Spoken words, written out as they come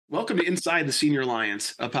Welcome to Inside the Senior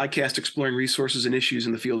Alliance, a podcast exploring resources and issues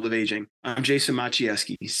in the field of aging. I'm Jason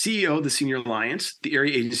Maciejewski, CEO of the Senior Alliance, the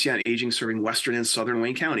area agency on aging serving Western and Southern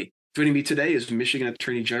Wayne County. Joining me today is Michigan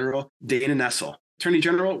Attorney General Dana Nessel. Attorney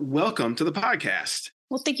General, welcome to the podcast.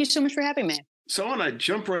 Well, thank you so much for having me. So I want to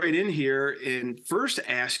jump right in here and first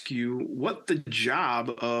ask you what the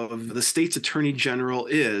job of the state's Attorney General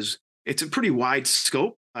is. It's a pretty wide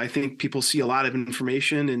scope. I think people see a lot of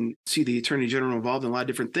information and see the Attorney General involved in a lot of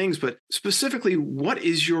different things, but specifically, what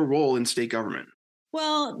is your role in state government?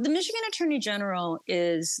 Well, the Michigan Attorney General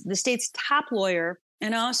is the state's top lawyer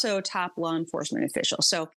and also top law enforcement official.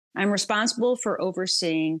 So I'm responsible for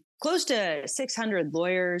overseeing close to 600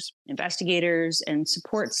 lawyers, investigators, and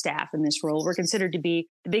support staff in this role. We're considered to be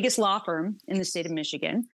the biggest law firm in the state of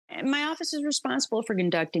Michigan. And my office is responsible for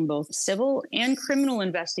conducting both civil and criminal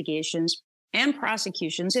investigations and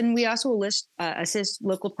prosecutions. And we also assist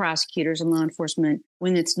local prosecutors and law enforcement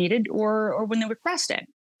when it's needed or when they request it.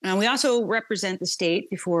 We also represent the state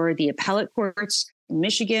before the appellate courts in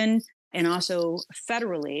Michigan and also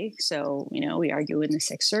federally. So, we argue in the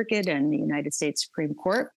Sixth Circuit and the United States Supreme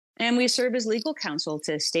Court. And we serve as legal counsel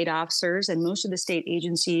to state officers and most of the state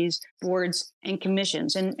agencies, boards, and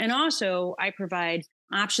commissions. And also, I provide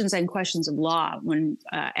options and questions of law when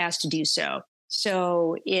asked to do so.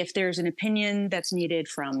 So if there's an opinion that's needed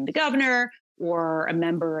from the governor or a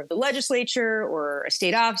member of the legislature or a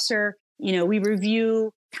state officer, we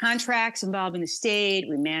review contracts involving the state.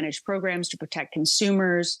 We manage programs to protect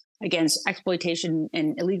consumers against exploitation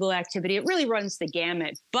and illegal activity. It really runs the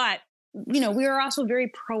gamut. But, we are also very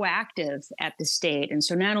proactive at the state. And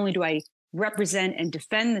so not only do I represent and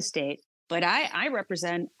defend the state, but I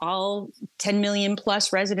represent all 10 million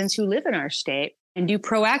plus residents who live in our state and do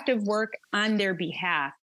proactive work on their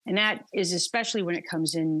behalf. And that is especially when it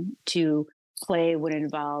comes into play when it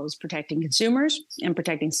involves protecting consumers and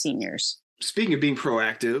protecting seniors. Speaking of being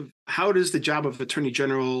proactive, how does the job of Attorney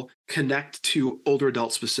General connect to older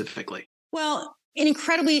adults specifically? Well, an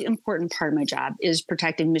incredibly important part of my job is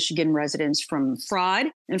protecting Michigan residents from fraud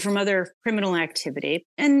and from other criminal activity,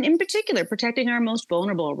 and in particular, protecting our most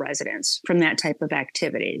vulnerable residents from that type of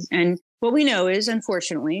activity. And what we know is,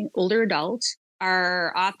 unfortunately, older adults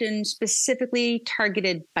are often specifically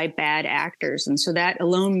targeted by bad actors. And so that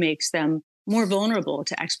alone makes them more vulnerable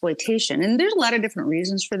to exploitation. And there's a lot of different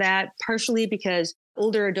reasons for that, partially because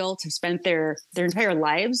older adults have spent their entire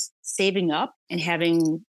lives saving up and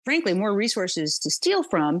having, frankly, more resources to steal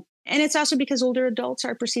from. And it's also because older adults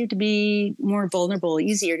are perceived to be more vulnerable,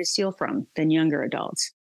 easier to steal from than younger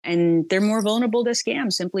adults. And they're more vulnerable to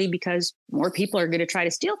scams simply because more people are going to try to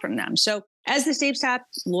steal from them. So as the state's top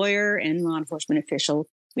lawyer and law enforcement official,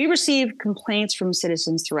 we receive complaints from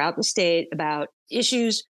citizens throughout the state about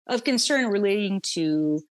issues of concern relating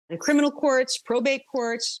to the criminal courts, probate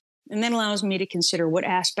courts, and that allows me to consider what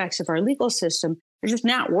aspects of our legal system are just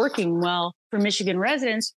not working well for Michigan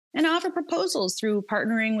residents and offer proposals through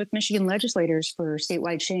partnering with Michigan legislators for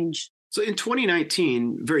statewide change. So in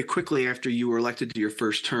 2019, very quickly after you were elected to your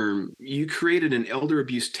first term, you created an elder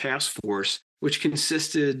abuse task force, which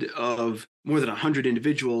consisted of more than 100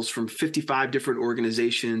 individuals from 55 different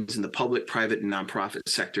organizations in the public, private, and nonprofit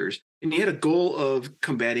sectors. And you had a goal of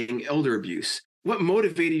combating elder abuse. What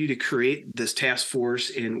motivated you to create this task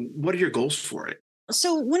force, and what are your goals for it?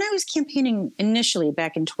 So when I was campaigning initially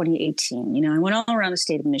back in 2018, I went all around the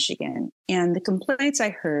state of Michigan, and the complaints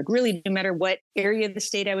I heard, really, no matter what area of the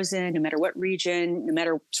state I was in, no matter what region, no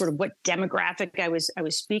matter sort of what demographic I was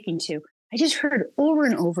speaking to, I just heard over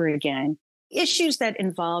and over again issues that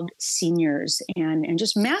involved seniors and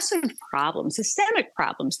just massive problems, systemic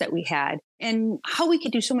problems that we had, and how we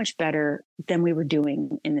could do so much better than we were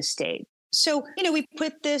doing in the state. So, we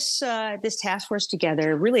put this task force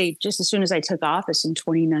together really just as soon as I took office in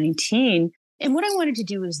 2019. And what I wanted to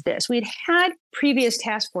do was this. We had previous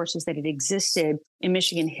task forces that had existed in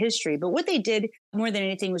Michigan history, but what they did more than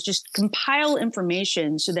anything was just compile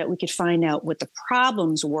information so that we could find out what the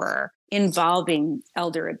problems were involving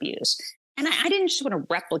elder abuse. And I didn't just want to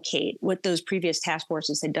replicate what those previous task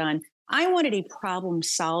forces had done. I wanted a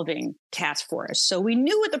problem-solving task force. So we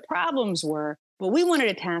knew what the problems were, but we wanted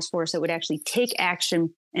a task force that would actually take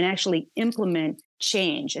action and actually implement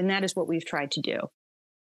change. And that is what we've tried to do.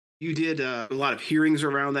 You did a lot of hearings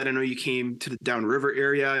around that. I know you came to the downriver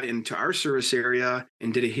area and to our service area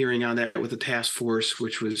and did a hearing on that with the task force,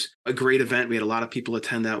 which was a great event. We had a lot of people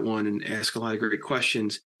attend that one and ask a lot of great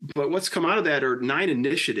questions. But what's come out of that are 9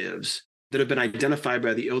 initiatives that have been identified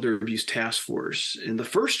by the Elder Abuse Task Force. And the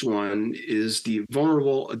first one is the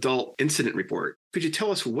Vulnerable Adult Incident Report. Could you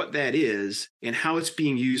tell us what that is and how it's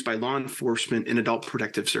being used by law enforcement and adult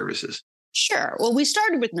protective services? Sure. Well, we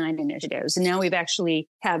started with 9 initiatives, and now we've actually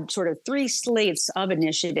have sort of 3 slates of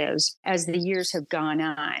initiatives as the years have gone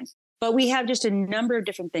on. But we have just a number of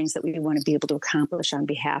different things that we want to be able to accomplish on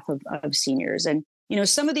behalf of seniors. And,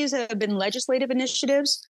 some of these have been legislative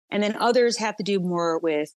initiatives, and then others have to do more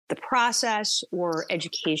with the process or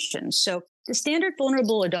education. So the standard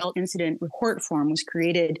vulnerable adult incident report form was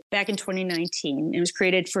created back in 2019. It was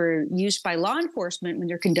created for use by law enforcement when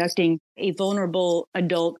they're conducting a vulnerable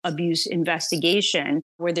adult abuse investigation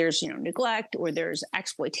where there's, neglect or there's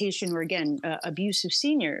exploitation or again, abuse of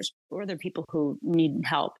seniors or other people who need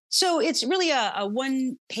help. So it's really a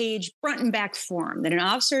one-page front and back form that an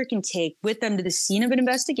officer can take with them to the scene of an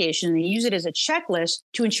investigation, and they use it as a checklist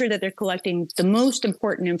to ensure that they're collecting the most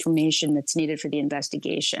important information that's needed for the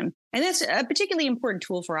investigation. And that's a particularly important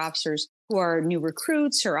tool for officers who are new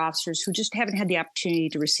recruits or officers who just haven't had the opportunity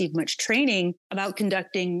to receive much training about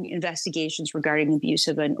conducting investigations regarding abuse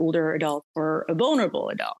of an older adult or a vulnerable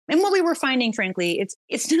adult. And what we were finding, frankly,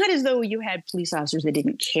 it's not as though you had police officers that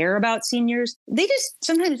didn't care about seniors. They just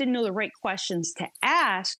sometimes didn't know the right questions to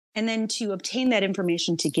ask and then to obtain that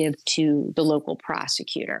information to give to the local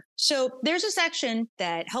prosecutor. So there's a section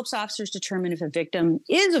that helps officers determine if a victim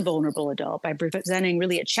is a vulnerable adult by presenting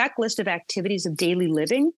really a checklist of activities of daily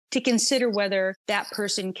living to consider whether that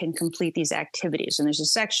person can complete these activities. And there's a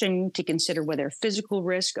section to consider whether physical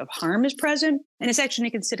risk of harm is present, and a section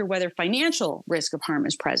to consider whether financial risk of harm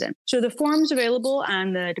is present. So the form's available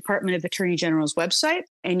on the Department of Attorney General's website,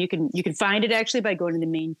 and you can find it actually by going to the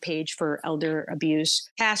main page for Elder Abuse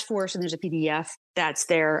Task Force, and there's a PDF that's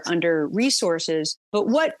there under resources. But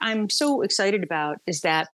what I'm so excited about is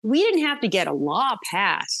that we didn't have to get a law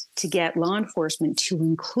passed to get law enforcement to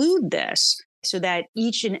include this, so that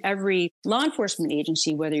each and every law enforcement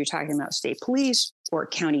agency, whether you're talking about state police or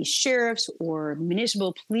county sheriffs or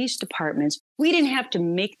municipal police departments, we didn't have to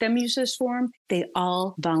make them use this form. They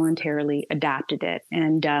all voluntarily adopted it.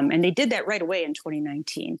 And they did that right away in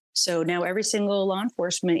 2019. So now every single law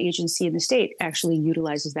enforcement agency in the state actually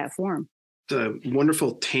utilizes that form. The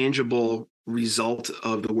wonderful, tangible result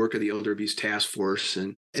of the work of the Elder Abuse Task Force,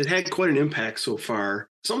 and it had quite an impact so far.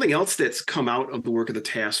 Something else that's come out of the work of the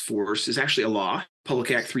task force is actually a law,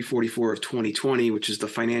 Public Act 344 of 2020, which is the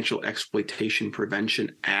Financial Exploitation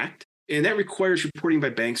Prevention Act. And that requires reporting by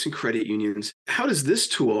banks and credit unions. How does this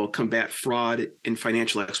tool combat fraud and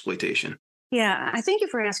financial exploitation? Yeah, I thank you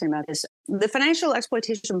for asking about this. The Financial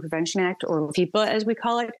Exploitation Prevention Act, or FEPA as we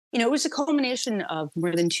call it, it was a culmination of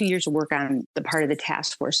more than 2 years of work on the part of the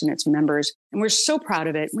task force and its members. And we're so proud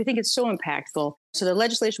of it. We think it's so impactful. So the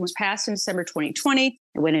legislation was passed in December 2020.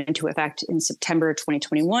 It went into effect in September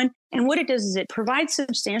 2021. And what it does is it provides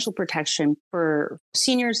substantial protection for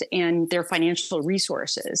seniors and their financial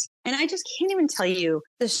resources. And I just can't even tell you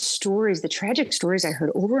the tragic stories I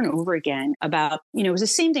heard over and over again about, it was the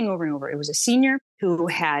same thing over and over. It was a senior who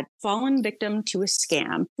had fallen victim to a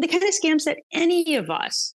scam, the kind of scams that any of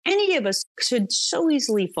us could so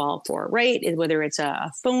easily fall for, right? Whether it's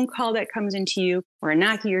a phone call that comes into you or a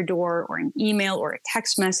knock at your door or an email or a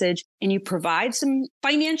text message, and you provide some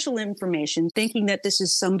financial information thinking that this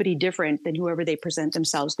is somebody different than whoever they present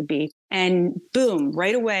themselves to be. And boom,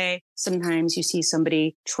 right away, sometimes you see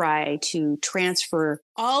somebody try to transfer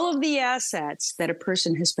all of the assets that a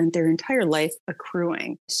person has spent their entire life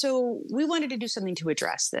accruing. So we wanted to do something to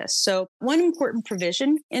address this. So one important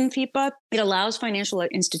provision in FEPA, it allows financial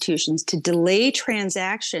institutions to delay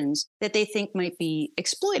transactions that they think might be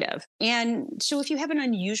exploitive. And so if you have an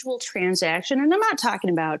unusual transaction, and I'm not talking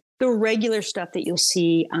about the regular stuff that you'll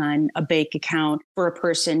see on a bank account for a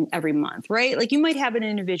person every month, right? Like you might have an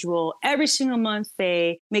individual every single month,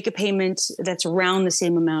 they make a payment that's around the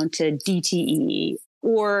same amount to DTE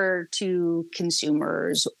or to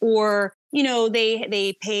consumers, or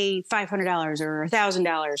they pay $500 or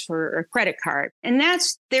 $1,000 for a credit card, and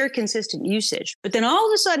that's their consistent usage. But then all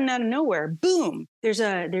of a sudden, out of nowhere, boom, there's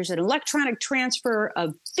an electronic transfer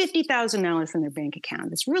of $50,000 from their bank account.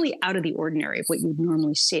 That's really out of the ordinary of what you would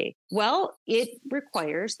normally see. Well, it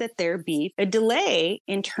requires that there be a delay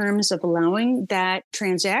in terms of allowing that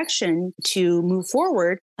transaction to move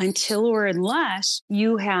forward until or unless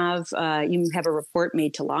you have a report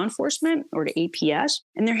made to law enforcement or to APS,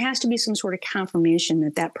 and there has to be some sort of confirmation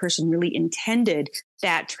that that person really intended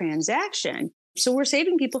that transaction. So we're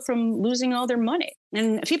saving people from losing all their money.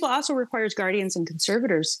 And FEPA also requires guardians and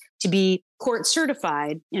conservators to be court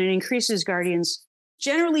certified, and it increases guardians.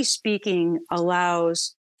 Generally speaking,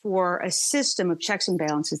 allows for a system of checks and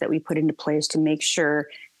balances that we put into place to make sure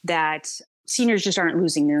that seniors just aren't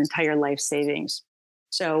losing their entire life savings.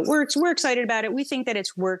 So we're excited about it. We think that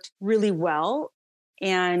it's worked really well.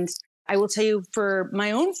 And I will tell you, for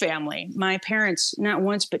my own family, my parents, not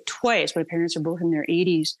once, but twice, my parents are both in their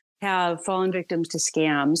 80s, have fallen victims to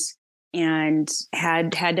scams and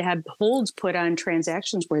had to have holds put on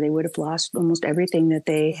transactions where they would have lost almost everything that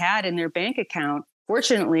they had in their bank account.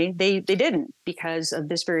 Fortunately, they didn't because of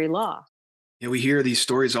this very law. Yeah, we hear these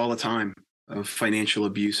stories all the time of financial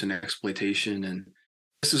abuse and exploitation, and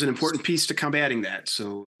this is an important piece to combating that.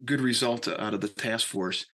 So good result out of the task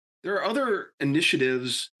force. There are other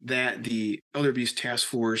initiatives that the Elder Abuse Task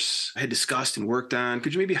Force had discussed and worked on.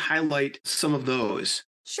 Could you maybe highlight some of those?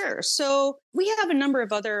 Sure. So we have a number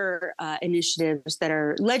of other initiatives that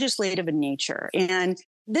are legislative in nature. And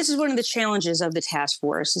this is one of the challenges of the task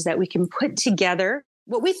force is that we can put together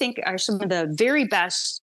what we think are some of the very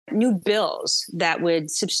best new bills that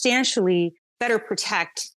would substantially better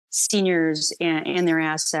protect seniors and their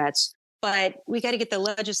assets. But we got to get the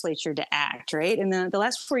legislature to act, right? In the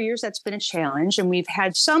last 4 years, that's been a challenge. And we've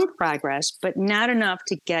had some progress, but not enough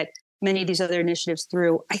to get many of these other initiatives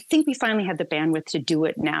through. I think we finally have the bandwidth to do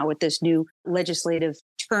it now with this new legislative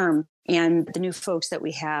term and the new folks that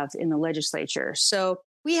we have in the legislature. So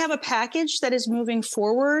we have a package that is moving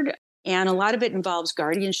forward, and a lot of it involves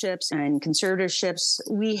guardianships and conservatorships.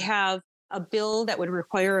 We have a bill that would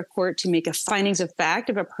require a court to make a findings of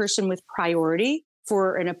fact of a person with priority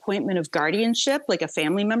for an appointment of guardianship, like a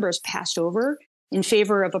family member is passed over in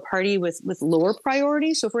favor of a party with lower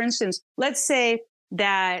priority. So for instance, let's say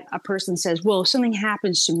that a person says, well, if something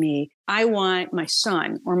happens to me, I want my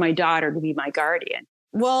son or my daughter to be my guardian.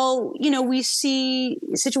 Well, we see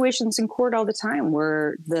situations in court all the time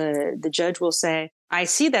where the judge will say, I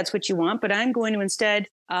see that's what you want, but I'm going to instead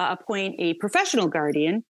appoint a professional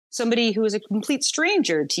guardian, somebody who is a complete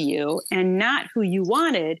stranger to you and not who you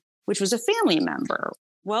wanted, which was a family member.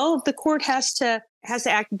 Well, the court has to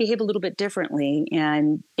behave a little bit differently.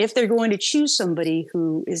 And if they're going to choose somebody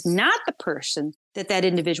who is not the person that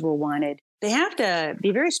individual wanted, they have to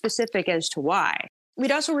be very specific as to why.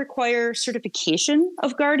 We'd also require certification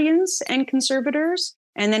of guardians and conservators,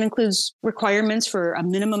 and that includes requirements for a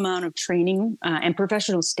minimum amount of training and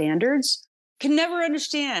professional standards. Can never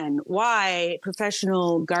understand why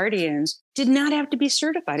professional guardians did not have to be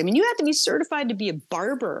certified. I mean, you have to be certified to be a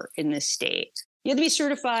barber in this state. You have to be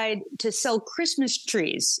certified to sell Christmas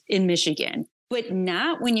trees in Michigan, but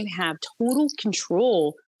not when you have total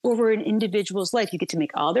control over an individual's life. You get to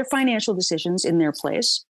make all their financial decisions in their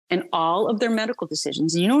place and all of their medical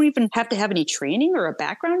decisions. You don't even have to have any training or a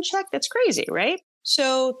background check. That's crazy, right?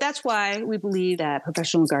 So that's why we believe that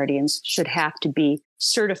professional guardians should have to be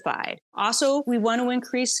certified. Also, we want to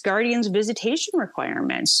increase guardians' visitation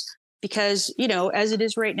requirements because, as it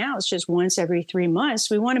is right now, it's just once every 3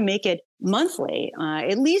 months. We want to make it monthly,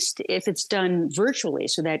 at least if it's done virtually,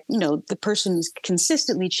 so that, the person is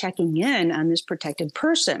consistently checking in on this protected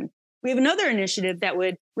person. We have another initiative that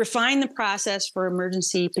would refine the process for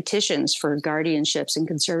emergency petitions for guardianships and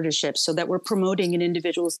conservatorships so that we're promoting an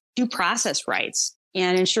individual's due process rights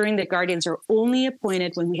and ensuring that guardians are only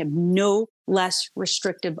appointed when we have no less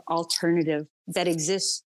restrictive alternative that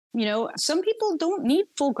exists. Some people don't need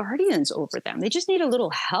full guardians over them. They just need a little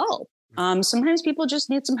help. Sometimes people just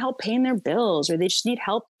need some help paying their bills, or they just need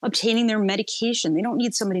help obtaining their medication. They don't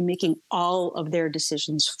need somebody making all of their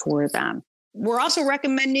decisions for them. We're also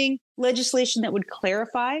recommending legislation that would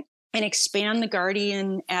clarify and expand the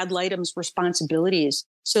guardian ad litem's responsibilities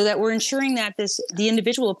so that we're ensuring that the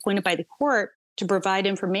individual appointed by the court to provide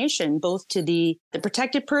information both to the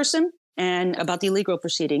protected person and about the legal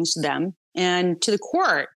proceedings to them and to the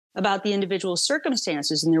court about the individual's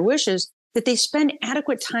circumstances and their wishes, that they spend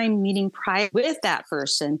adequate time meeting prior with that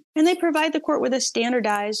person, and they provide the court with a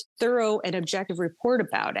standardized, thorough, and objective report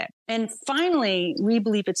about it. And finally, we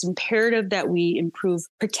believe it's imperative that we improve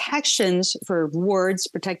protections for wards,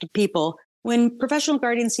 protected people, when professional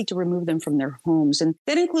guardians seek to remove them from their homes. And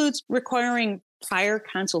that includes requiring prior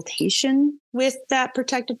consultation with that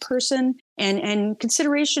protected person and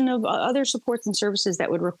consideration of other supports and services that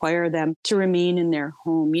would require them to remain in their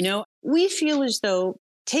home. We feel as though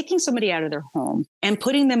taking somebody out of their home and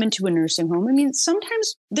putting them into a nursing home,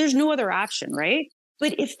 sometimes there's no other option, right?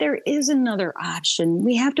 But if there is another option,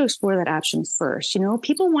 we have to explore that option first.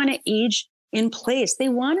 People want to age in place. They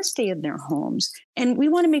want to stay in their homes. And we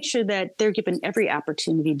want to make sure that they're given every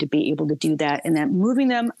opportunity to be able to do that, and that moving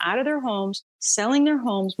them out of their homes, selling their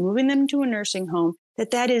homes, moving them to a nursing home,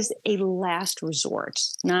 that is a last resort,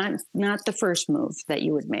 not the first move that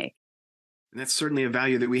you would make. And that's certainly a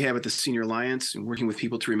value that we have at the Senior Alliance, and working with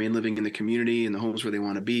people to remain living in the community and the homes where they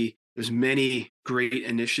want to be. There's many great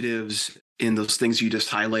initiatives in those things you just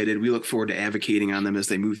highlighted. We look forward to advocating on them as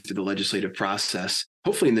they move through the legislative process,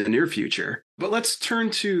 hopefully in the near future. But let's turn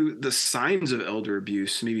to the signs of elder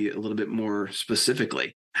abuse, maybe a little bit more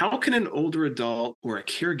specifically. How can an older adult or a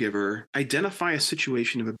caregiver identify a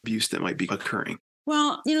situation of abuse that might be occurring?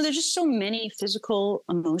 Well, there's just so many physical,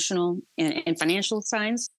 emotional, and financial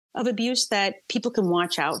signs of abuse that people can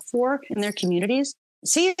watch out for in their communities.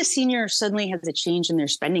 Say a senior suddenly has a change in their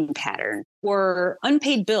spending pattern or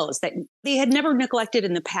unpaid bills that they had never neglected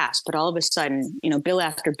in the past, but all of a sudden, bill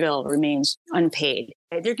after bill remains unpaid.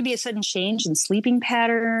 There could be a sudden change in sleeping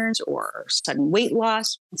patterns or sudden weight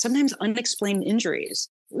loss, and sometimes unexplained injuries.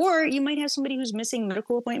 Or you might have somebody who's missing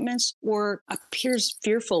medical appointments or appears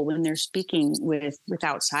fearful when they're speaking with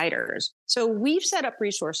outsiders. So we've set up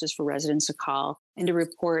resources for residents to call and to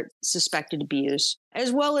report suspected abuse,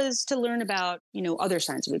 as well as to learn about, other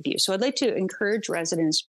signs of abuse. So I'd like to encourage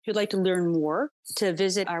residents who'd like to learn more to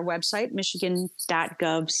visit our website,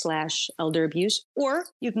 michigan.gov/elder abuse, or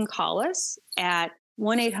you can call us at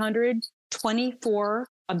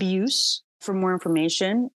 1-800-24-ABUSE for more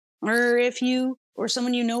information. Or if you or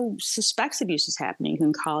someone suspects abuse is happening, you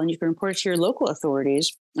can call and you can report it to your local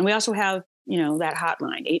authorities. And we also have, that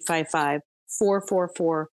hotline,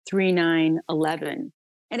 855-444-3911.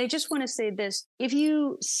 And I just want to say this, if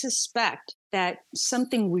you suspect that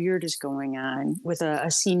something weird is going on with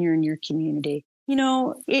a senior in your community,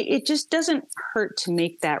 it just doesn't hurt to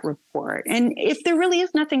make that report. And if there really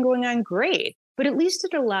is nothing going on, great. But at least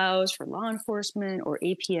it allows for law enforcement or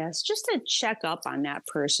APS just to check up on that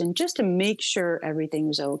person, just to make sure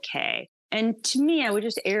everything's okay. And to me, I would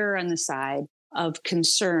just err on the side of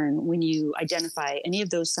concern when you identify any of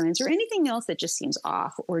those signs or anything else that just seems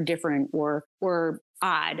off or different or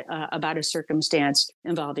odd about a circumstance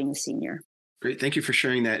involving a senior. Great. Thank you for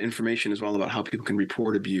sharing that information as well about how people can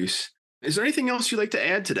report abuse. Is there anything else you'd like to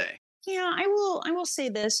add today? Yeah, I will say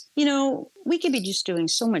this. We could be just doing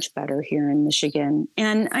so much better here in Michigan.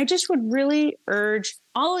 And I just would really urge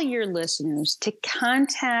all of your listeners to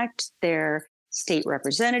contact their state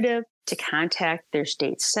representative, to contact their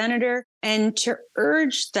state senator, and to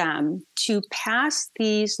urge them to pass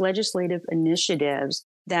these legislative initiatives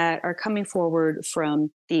that are coming forward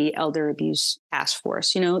from the Elder Abuse Task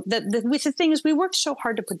Force. The thing is, we worked so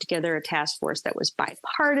hard to put together a task force that was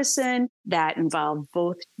bipartisan, that involved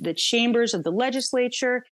both the chambers of the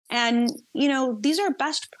legislature. And, these are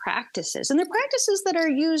best practices. And they're practices that are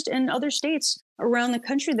used in other states around the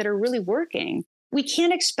country that are really working. We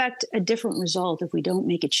can't expect a different result if we don't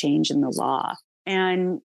make a change in the law.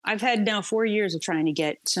 And I've had now 4 years of trying to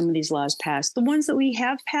get some of these laws passed. The ones that we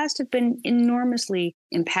have passed have been enormously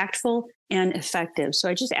impactful and effective. So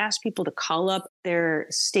I just ask people to call up their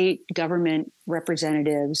state government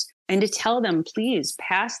representatives and to tell them, please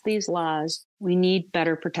pass these laws. We need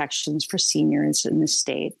better protections for seniors in the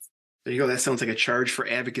state. There you go. That sounds like a charge for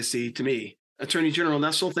advocacy to me. Attorney General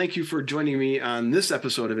Nessel, thank you for joining me on this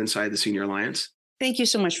episode of Inside the Senior Alliance. Thank you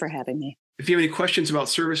so much for having me. If you have any questions about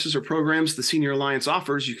services or programs the Senior Alliance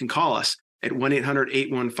offers, you can call us at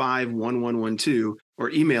 1-800-815-1112 or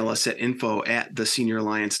email us at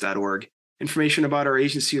info@thesenioralliance.org. Information about our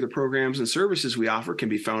agency or the programs and services we offer can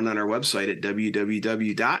be found on our website at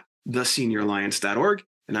www.thesenioralliance.org.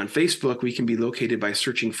 And on Facebook, we can be located by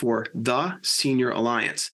searching for The Senior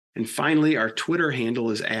Alliance. And finally, our Twitter handle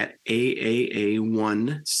is at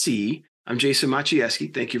AAA1C. I'm Jason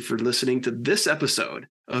Maciejewski. Thank you for listening to this episode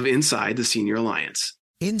of Inside the Senior Alliance.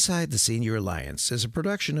 Inside the Senior Alliance is a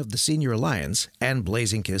production of the Senior Alliance and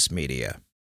Blazing Kiss Media.